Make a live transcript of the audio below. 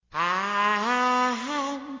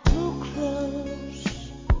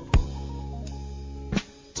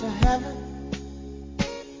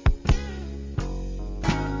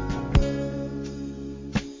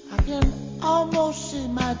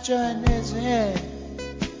join this in.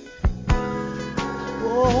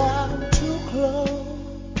 Oh, I'm too close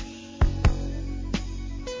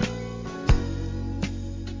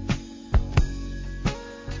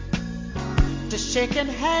to shaking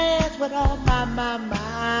hands with all my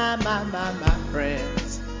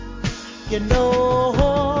friends. You know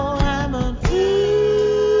I'm too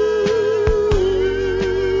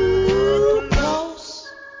close.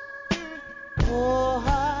 Oh,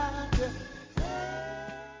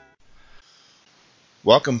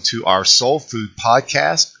 Welcome to our Soul Food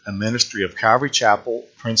Podcast, a ministry of Calvary Chapel,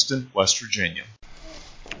 Princeton, West Virginia.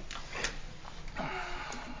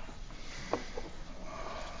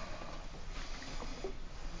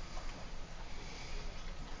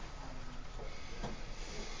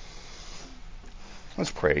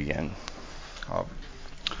 Let's pray again.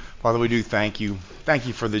 Father, we do thank you. Thank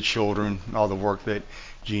you for the children, all the work that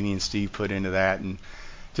Jeannie and Steve put into that, and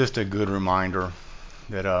just a good reminder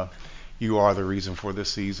that you are the reason for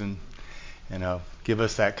this season. And give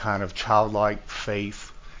us that kind of childlike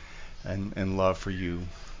faith and love for you,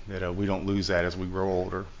 that we don't lose that as we grow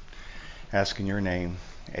older. Ask in your name,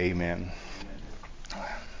 amen.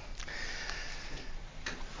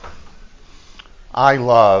 I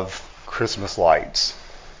love Christmas lights.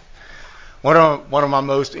 One of my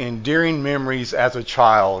most endearing memories as a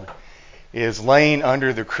child is laying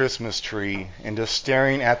under the Christmas tree and just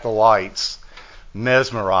staring at the lights,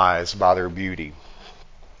 mesmerized by their beauty.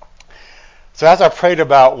 So as I prayed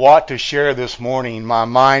about what to share this morning, my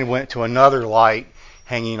mind went to another light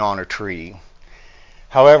hanging on a tree.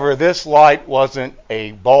 However, this light wasn't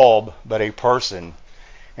a bulb, but a person.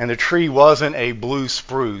 And the tree wasn't a blue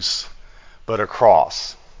spruce, but a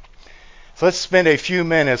cross. So let's spend a few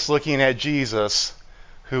minutes looking at Jesus,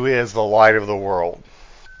 who is the light of the world.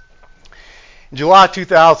 In July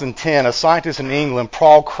 2010, a scientist in England,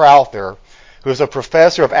 Paul Crowther, who is a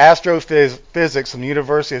professor of astrophysics in the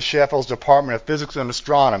University of Sheffield's Department of Physics and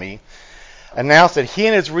Astronomy, announced that he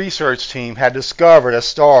and his research team had discovered a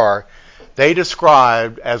star they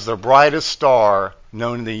described as the brightest star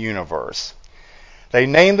known in the universe. They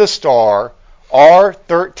named the star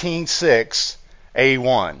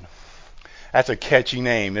R136A1. That's a catchy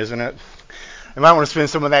name, isn't it? They might want to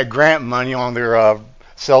spend some of that grant money on their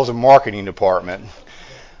sales and marketing department.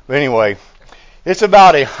 But anyway, it's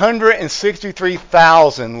about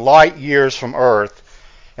 163,000 light years from Earth,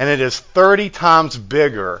 and it is 30 times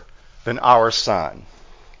bigger than our sun.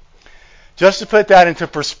 Just to put that into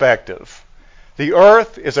perspective, the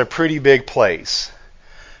Earth is a pretty big place.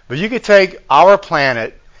 But you could take our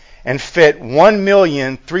planet and fit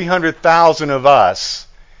 1,300,000 of us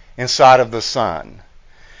inside of the sun.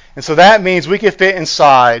 And so that means we could fit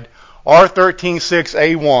inside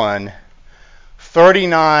R136A1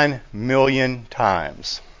 39 million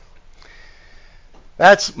times.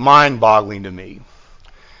 That's mind-boggling to me.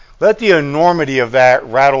 Let the enormity of that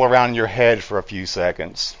rattle around your head for a few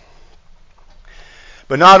seconds.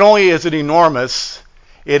 But not only is it enormous,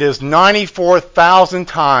 it is 94,000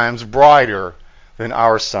 times brighter than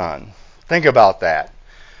our sun. Think about that.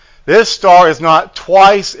 This star is not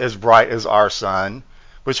twice as bright as our sun,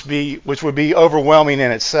 which would be overwhelming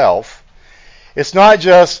in itself. It's not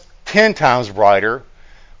just 10 times brighter,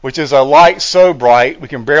 which is a light so bright we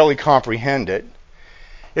can barely comprehend it.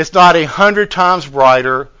 It's not 100 times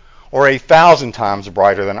brighter or 1,000 times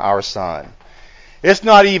brighter than our sun. It's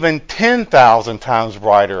not even 10,000 times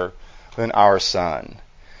brighter than our sun.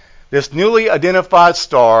 This newly identified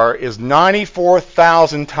star is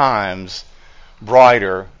 94,000 times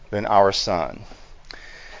brighter than our sun.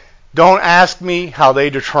 Don't ask me how they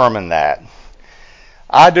determine that.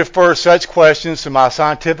 I defer such questions to my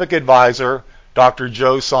scientific advisor, Dr.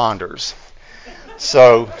 Joe Saunders.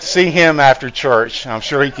 So see him after church. I'm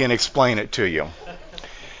sure he can explain it to you.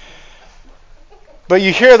 But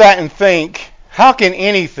you hear that and think, how can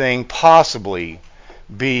anything possibly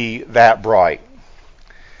be that bright?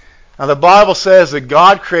 Now the Bible says that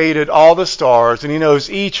God created all the stars and he knows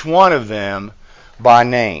each one of them by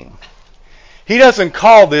name. He doesn't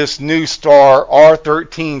call this new star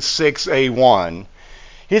R136A1.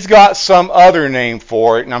 He's got some other name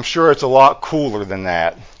for it, and I'm sure it's a lot cooler than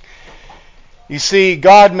that. You see,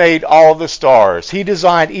 God made all the stars. He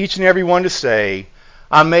designed each and every one to say,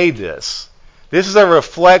 I made this. This is a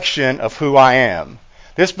reflection of who I am.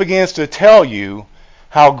 This begins to tell you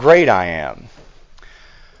how great I am.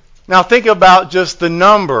 Now think about just the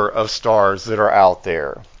number of stars that are out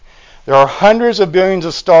there. There are hundreds of billions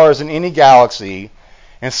of stars in any galaxy,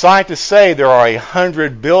 and scientists say there are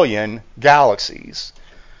 100 billion galaxies.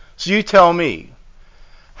 So you tell me,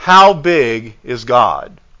 how big is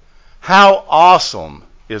God? How awesome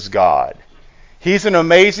is God? He's an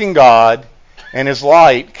amazing God, and his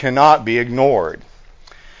light cannot be ignored.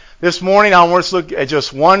 This morning I want us to look at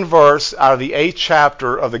just one verse out of the 8th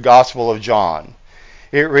chapter of the Gospel of John.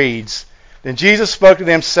 It reads, "Then Jesus spoke to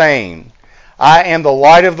them, saying, I am the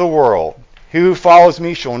light of the world. He who follows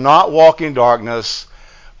me shall not walk in darkness,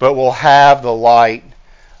 but will have the light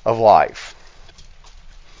of life."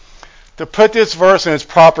 To put this verse in its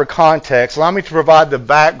proper context, allow me to provide the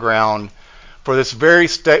background for this very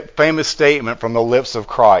famous statement from the lips of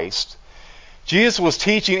Christ. Jesus was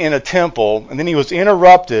teaching in a temple, and then he was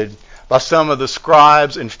interrupted by some of the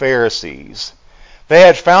scribes and Pharisees. They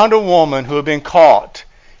had found a woman who had been caught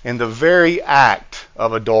in the very act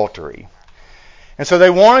of adultery. And so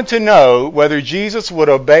they wanted to know whether Jesus would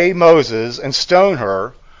obey Moses and stone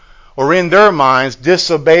her, or in their minds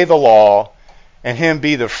disobey the law and him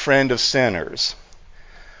be the friend of sinners.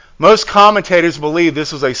 Most commentators believe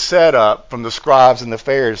this was a setup from the scribes and the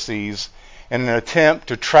Pharisees in an attempt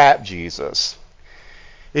to trap Jesus.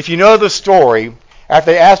 If you know the story,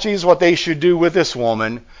 after they asked Jesus what they should do with this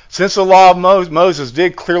woman, since the law of Moses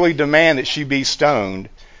did clearly demand that she be stoned,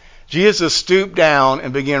 Jesus stooped down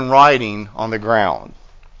and began writing on the ground.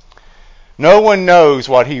 No one knows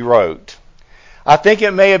what he wrote. I think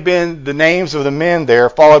it may have been the names of the men there,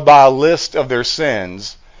 followed by a list of their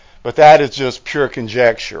sins, but that is just pure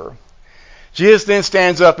conjecture. Jesus then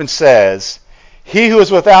stands up and says, "He who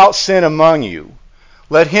is without sin among you,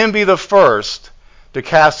 let him be the first to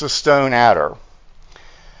cast a stone at her."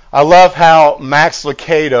 I love how Max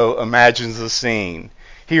Lucado imagines the scene.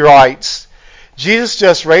 He writes, "Jesus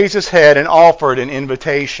just raised his head and offered an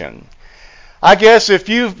invitation. I guess if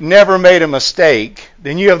you've never made a mistake,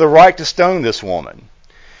 then you have the right to stone this woman."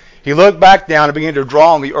 He looked back down and began to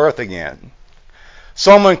draw on the earth again.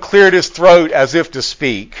 Someone cleared his throat as if to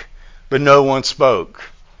speak, but no one spoke.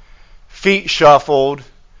 Feet shuffled,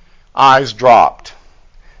 eyes dropped.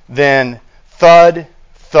 Then thud,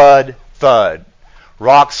 thud, thud.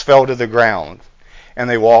 Rocks fell to the ground, and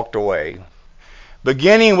they walked away.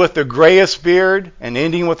 Beginning with the grayest beard and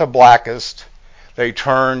ending with the blackest, they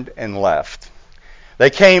turned and left. They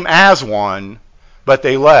came as one, but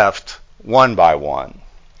they left one by one.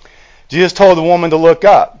 Jesus told the woman to look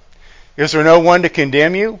up. "Is there no one to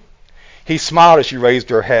condemn you?" He smiled as she raised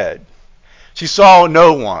her head. She saw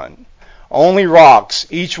no one, only rocks,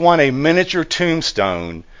 each one a miniature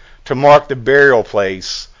tombstone to mark the burial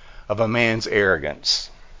place of a man's arrogance.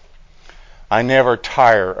 I never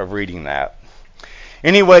tire of reading that.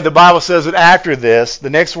 Anyway, the Bible says that after this, the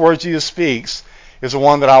next word Jesus speaks is the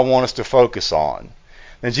one that I want us to focus on.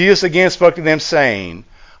 Then Jesus again spoke to them, saying,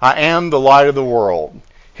 "I am the light of the world.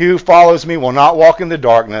 He who follows me will not walk in the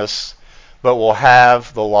darkness, but will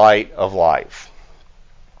have the light of life."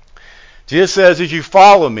 Jesus says, "If you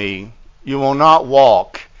follow me, you will not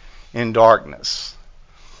walk in darkness."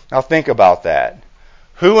 Now think about that.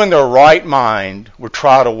 Who in their right mind would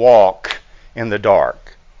try to walk in the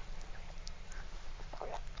dark?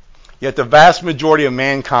 Yet the vast majority of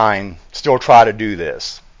mankind still try to do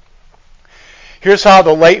this. Here's how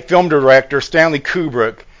the late film director Stanley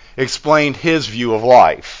Kubrick explained his view of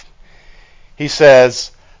life. He says,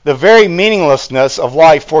 "The very meaninglessness of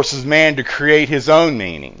life forces man to create his own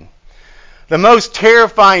meaning. The most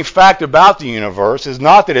terrifying fact about the universe is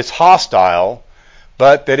not that it's hostile,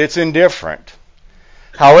 but that it's indifferent.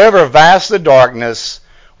 However vast the darkness,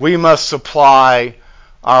 we must supply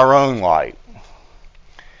our own light."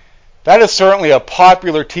 That is certainly a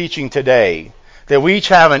popular teaching today, that we each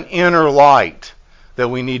have an inner light that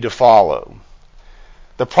we need to follow.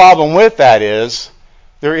 The problem with that is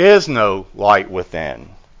there is no light within.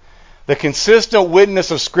 The consistent witness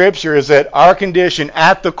of Scripture is that our condition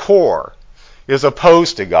at the core is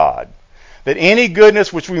opposed to God, that any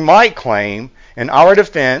goodness which we might claim in our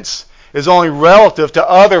defense is only relative to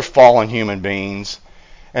other fallen human beings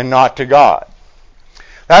and not to God.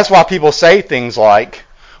 That's why people say things like,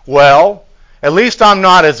 "Well, at least I'm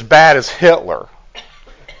not as bad as Hitler."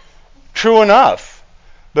 True enough,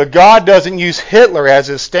 but God doesn't use Hitler as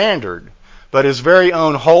his standard, but his very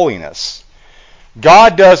own holiness.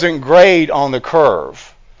 God doesn't grade on the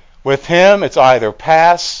curve. With him, it's either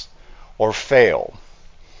pass or fail.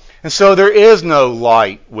 And so there is no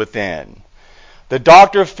light within. The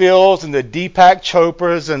Dr. Phils and the Deepak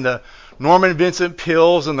Chopras and the Norman Vincent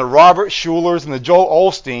Peales and the Robert Schulers and the Joel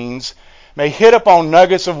Osteens may hit upon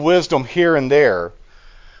nuggets of wisdom here and there,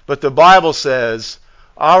 but the Bible says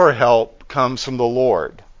our help comes from the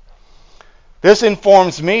Lord. This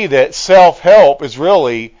informs me that self-help is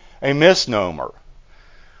really a misnomer,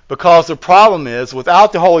 because the problem is,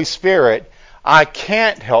 without the Holy Spirit, I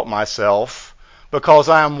can't help myself because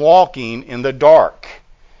I am walking in the dark.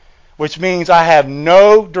 which means I have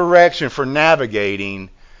no direction for navigating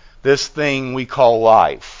this thing we call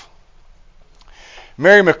life.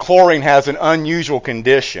 Mary McLaurin has an unusual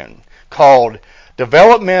condition called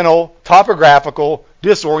developmental topographical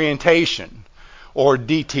disorientation, or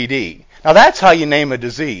DTD. Now that's how you name a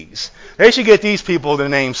disease. They should get these people to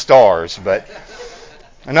name stars, but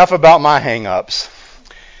enough about my hang-ups.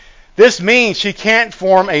 This means she can't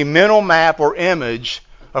form a mental map or image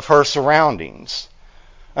of her surroundings.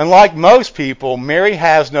 Unlike most people, Mary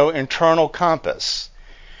has no internal compass.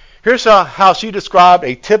 Here's how she described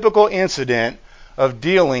a typical incident of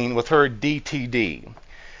dealing with her DTD.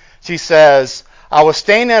 She says, I was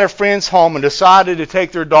staying at a friend's home and decided to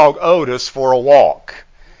take their dog Otis for a walk.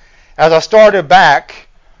 As I started back,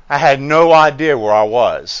 I had no idea where I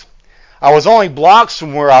was. I was only blocks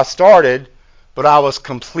from where I started, but I was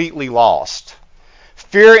completely lost.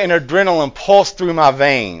 Fear and adrenaline pulsed through my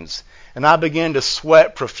veins, and I began to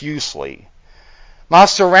sweat profusely. My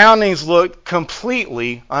surroundings looked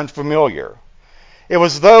completely unfamiliar. It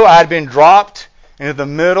was as though I had been dropped into the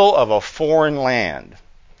middle of a foreign land.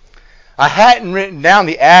 I hadn't written down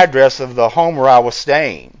the address of the home where I was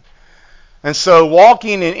staying, and so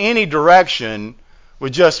walking in any direction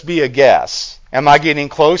would just be a guess. Am I getting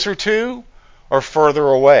closer to or further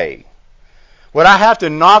away? Would I have to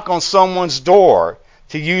knock on someone's door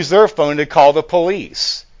to use their phone to call the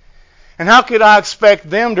police? And how could I expect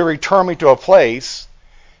them to return me to a place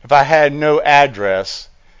if I had no address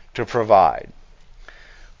to provide?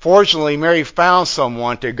 Fortunately, Mary found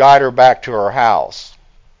someone to guide her back to her house.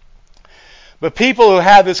 But people who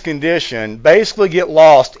have this condition basically get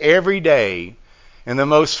lost every day in the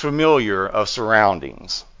most familiar of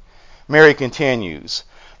surroundings. Mary continues,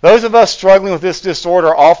 those of us struggling with this disorder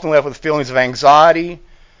are often left with feelings of anxiety,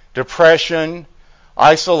 depression,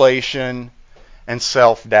 isolation, and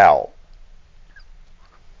self-doubt.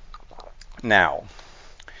 Now,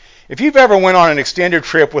 if you've ever went on an extended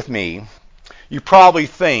trip with me, you probably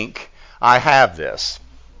think I have this.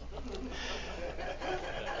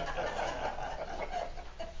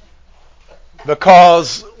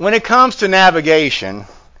 Because when it comes to navigation,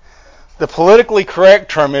 the politically correct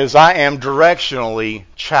term is I am directionally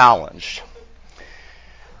challenged.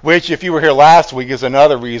 Which, if you were here last week, is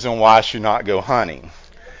another reason why I should not go hunting.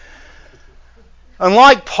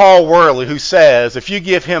 Unlike Paul Worley, who says if you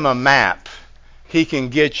give him a map, he can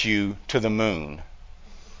get you to the moon.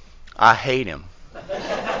 I hate him.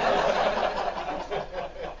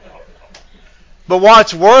 But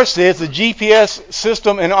what's worse is the GPS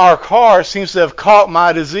system in our car seems to have caught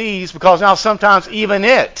my disease, because now sometimes even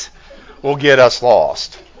it will get us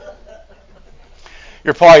lost.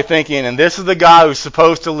 You're probably thinking, and this is the guy who's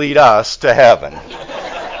supposed to lead us to heaven.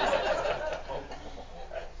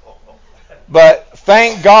 But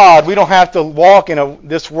thank God we don't have to walk in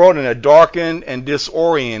this world in a darkened and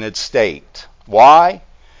disoriented state. Why?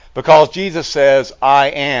 Because Jesus says, I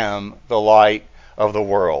am the light of the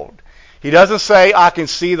world. He doesn't say, I can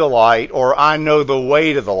see the light or I know the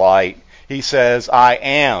way to the light. He says, I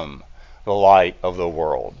am the light of the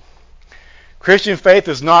world. Christian faith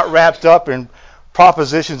is not wrapped up in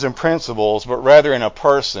propositions and principles, but rather in a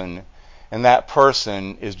person, and that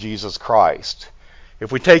person is Jesus Christ.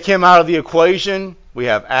 If we take him out of the equation, we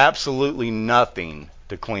have absolutely nothing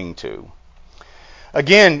to cling to.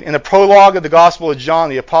 Again, in the prologue of the Gospel of John,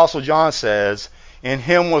 the Apostle John says, in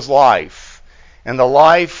him was life, and the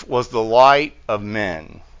life was the light of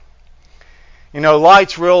men. You know,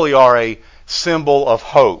 lights really are a symbol of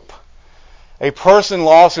hope. A person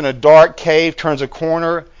lost in a dark cave turns a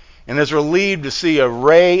corner and is relieved to see a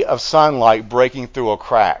ray of sunlight breaking through a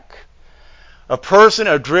crack. A person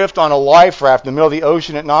adrift on a life raft in the middle of the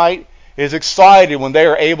ocean at night is excited when they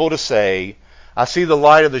are able to say, I see the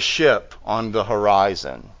light of the ship on the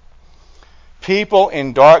horizon. People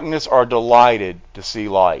in darkness are delighted to see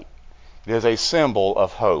light. It is a symbol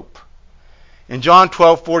of hope. In John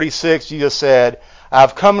 12:46, Jesus said, I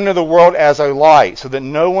have come into the world as a light, so that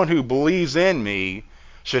no one who believes in me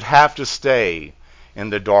should have to stay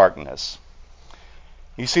in the darkness.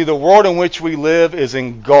 You see, the world in which we live is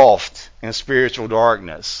engulfed in spiritual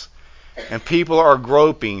darkness, and people are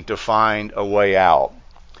groping to find a way out.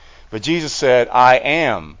 But Jesus said, I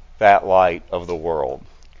am that light of the world.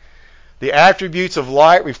 The attributes of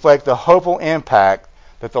light reflect the hopeful impact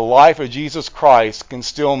that the life of Jesus Christ can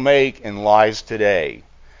still make in lives today.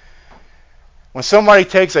 When somebody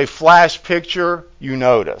takes a flash picture, you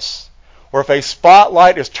notice. Or if a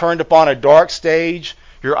spotlight is turned upon a dark stage,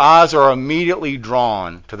 your eyes are immediately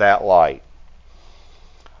drawn to that light.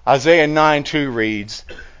 Isaiah 9:2 reads,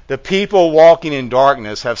 the people walking in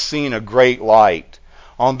darkness have seen a great light.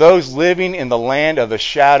 On those living in the land of the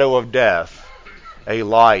shadow of death, a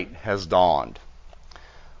light has dawned.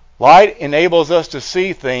 Light enables us to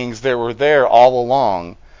see things that were there all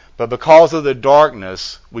along, but because of the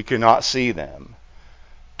darkness, we cannot see them.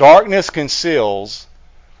 Darkness conceals,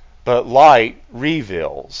 but light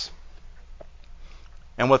reveals.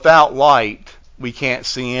 And without light, we can't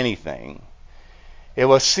see anything. It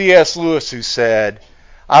was C.S. Lewis who said,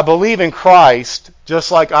 "I believe in Christ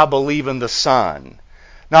just like I believe in the sun,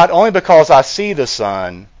 not only because I see the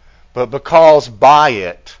sun, but because by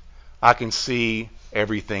it I can see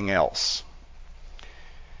everything else."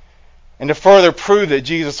 And to further prove that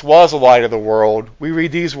Jesus was the light of the world, we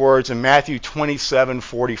read these words in Matthew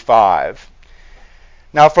 27:45.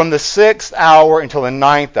 "Now from the 6th hour until the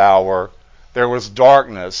 9th hour, there was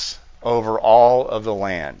darkness over all of the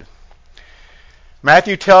land."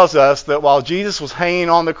 Matthew tells us that while Jesus was hanging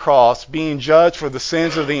on the cross, being judged for the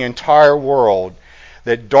sins of the entire world,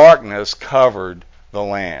 that darkness covered the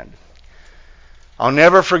land. I'll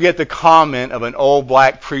never forget the comment of an old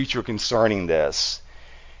black preacher concerning this.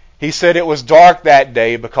 He said it was dark that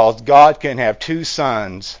day because God can have two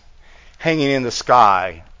suns hanging in the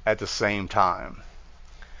sky at the same time.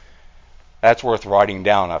 That's worth writing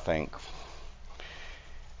down, I think.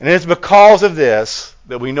 And it's because of this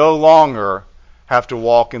that we no longer have to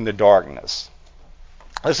walk in the darkness.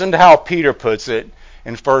 Listen to how Peter puts it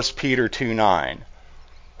in 1 Peter 2:9.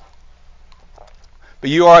 "But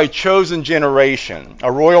you are a chosen generation,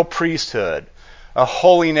 a royal priesthood, a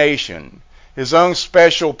holy nation, his own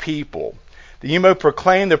special people, that you may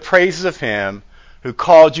proclaim the praises of him who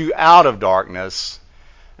called you out of darkness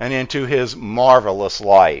and into his marvelous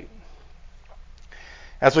light."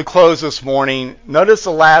 As we close this morning, notice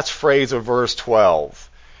the last phrase of verse 12.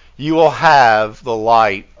 You will have the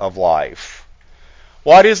light of life.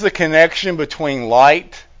 What is the connection between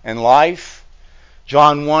light and life?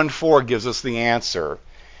 John 1:4 gives us the answer.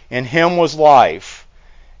 In him was life,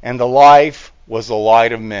 and the life was the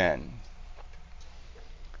light of men.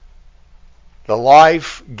 The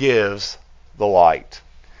life gives the light.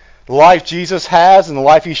 The life Jesus has and the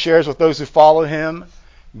life he shares with those who follow him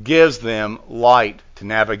gives them light to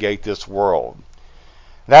navigate this world.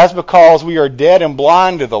 That's because we are dead and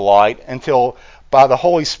blind to the light until by the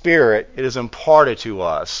Holy Spirit it is imparted to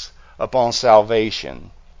us upon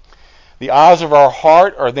salvation. The eyes of our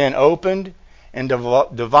heart are then opened and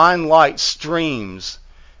divine light streams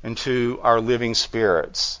into our living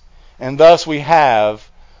spirits. And thus we have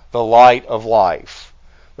the light of life,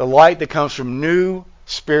 the light that comes from new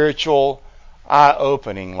spiritual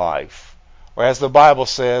eye-opening life, or as the Bible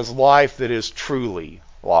says, life that is truly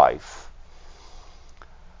life.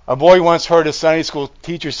 A boy once heard a Sunday school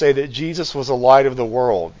teacher say that Jesus was the light of the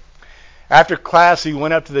world. After class, he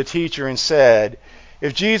went up to the teacher and said,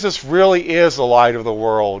 "If Jesus really is the light of the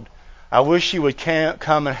world, I wish he would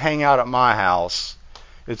come and hang out at my house.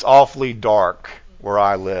 It's awfully dark where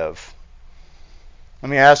I live." Let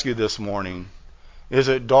me ask you this morning, is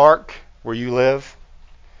it dark where you live?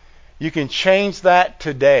 You can change that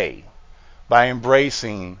today by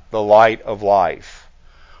embracing the light of life.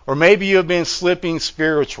 Or maybe you've been slipping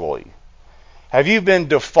spiritually. Have you been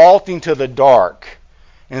defaulting to the dark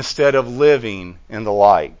instead of living in the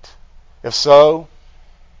light? If so,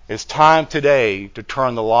 it's time today to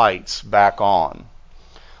turn the lights back on.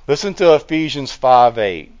 Listen to Ephesians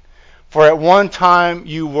 5:8. "For at one time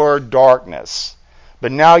you were darkness,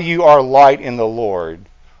 but now you are light in the Lord.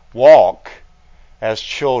 Walk as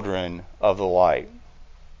children of the light."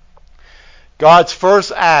 God's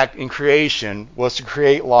first act in creation was to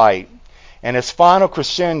create light, and his final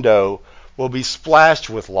crescendo will be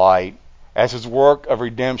splashed with light as his work of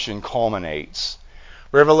redemption culminates.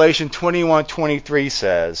 Revelation 21:23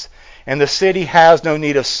 says, "And the city has no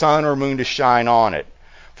need of sun or moon to shine on it,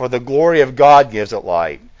 for the glory of God gives it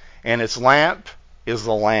light, and its lamp is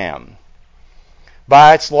the Lamb.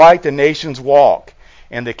 By its light the nations walk,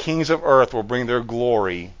 and the kings of earth will bring their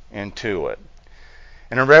glory into it."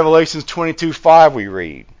 And in Revelation 22:5 we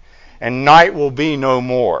read, "And night will be no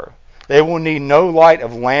more. They will need no light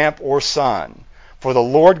of lamp or sun, for the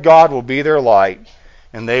Lord God will be their light,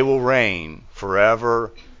 and they will reign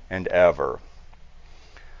forever and ever."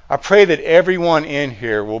 I pray that everyone in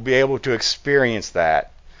here will be able to experience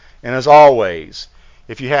that. And as always,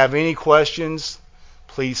 if you have any questions,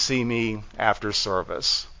 please see me after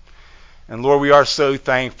service. And Lord, we are so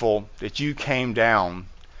thankful that you came down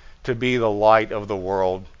to be the light of the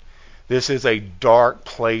world. This is a dark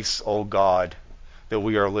place, oh God, that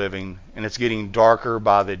we are living, and it's getting darker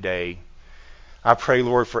by the day. I pray,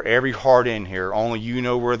 Lord, for every heart in here, only you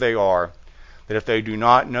know where they are, that if they do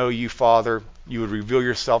not know you, Father, you would reveal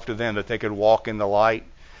yourself to them, that they could walk in the light.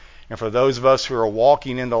 And for those of us who are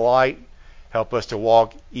walking in the light, help us to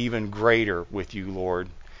walk even greater with you, Lord,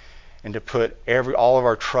 and to put all of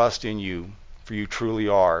our trust in you, for you truly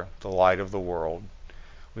are the light of the world.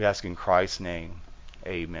 We ask in Christ's name,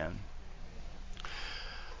 amen.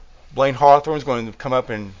 Blaine Hawthorne is going to come up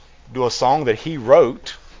and do a song that he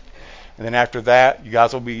wrote. And then after that, you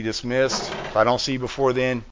guys will be dismissed. If I don't see you before then,